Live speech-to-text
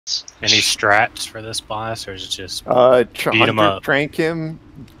Any strats for this boss, or is it just beat him up? Trank him,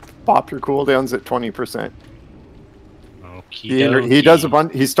 pop your cooldowns at 20%. He does a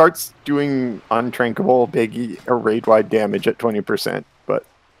bunch. He starts doing untrankable big or raid-wide damage at 20%, but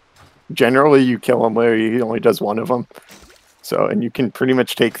generally you kill him where he only does one of them. So, and you can pretty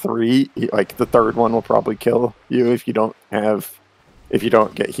much take 3. Like the third one will probably kill you if you don't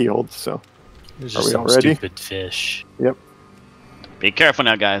get healed. So, there's just some stupid fish. Yep. Be careful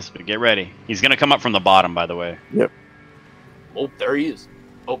now, guys. But get ready. He's gonna come up from the bottom, by the way. Yep. Oh, there he is.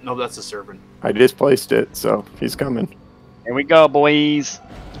 Oh no, that's a servant. I displaced it, so he's coming. Here we go, boys.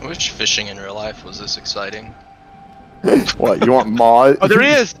 I wish fishing in real life was this exciting. What, you want Maws? Oh, there he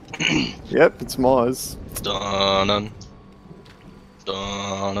is! Yep, it's Maws. Dun-dun.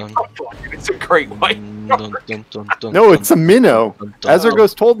 It's a great white. No, it's a minnow.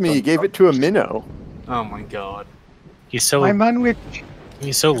 Azargos told me he gave it to a minnow. Oh my god. He's so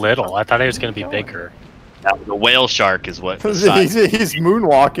little. I thought he was going to be bigger. The whale shark is what. he's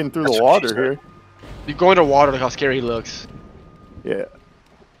moonwalking through the water here. You go into water, look how scary he looks. Yeah.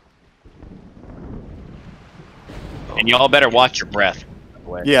 And you all better watch your breath.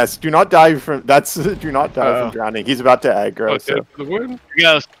 Yes, do not die from from drowning. He's about to aggro. So. Here he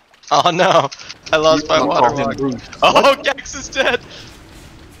goes. Oh no! I lost my water walk. Oh, Gex is dead.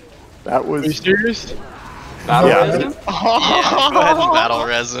 That was. Are you serious? Battle yeah. resin? Yeah, go ahead and battle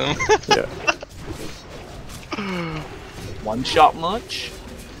res him. Yeah. One shot much?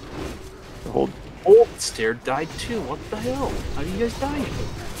 Hold. Oh, Stair died too. What the hell? How are you guys dying?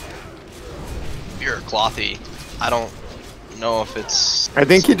 You're clothy. I don't know if it's. I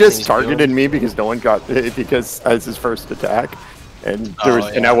think he just targeted me because no one got because as his first attack, and there was,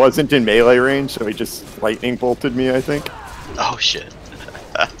 and I wasn't in melee range, so he just lightning bolted me. I think. Oh shit.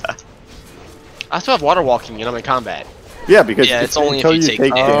 I still have water walking, you know, in combat. Yeah, because it's only if you take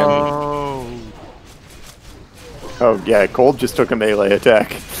damage. Oh yeah, Cold just took a melee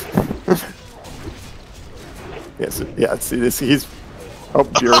attack. Yes, yeah. See this? He's. Oh,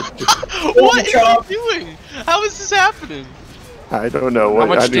 Bjork. What are you doing? How is this happening? I don't know.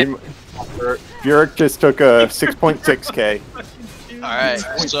 What I mean, Bjork just took a 6.6k. Alright,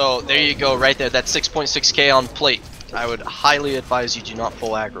 so there you go, right there. That's 6.6k on plate. I would highly advise you do not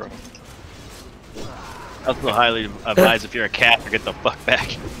pull aggro. I also highly advise if you're a cat to get the fuck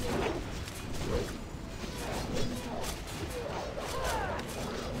back.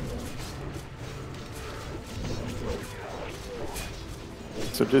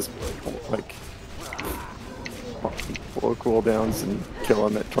 So just like blow cooldowns and kill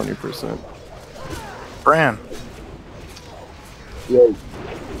him at 20%. Bran. Yo.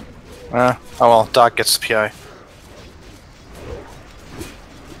 Oh well, Doc gets the PI.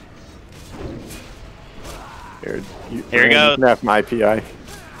 Here he goes. You can have my PI.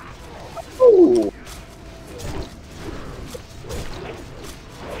 Oh.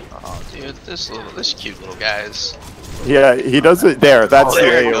 Oh, dude, this cute little guy is. Yeah, he does it there. That's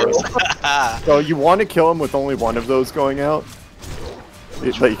there it the goes. So you want to kill him with only one of those going out.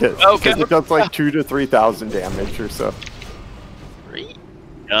 Because it does like 2,000 to 3,000 damage or so.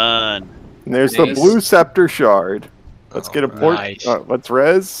 Done. And there's the blue Scepter shard. Let's get a port. Nice. Let's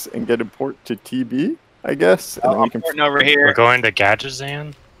res and get a port to TB, I guess. And then we can. Over here. We're going to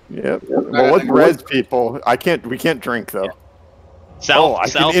Gadgezan. Yep. Well, let's res people. We can't drink though. South, I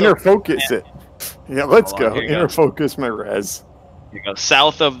can inner focus it. Yeah, let's go. Here you Inner go. focus my res. Here you go.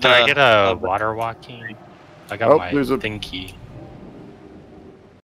 South of the. Can I get a water walking? I got my there's a thingy.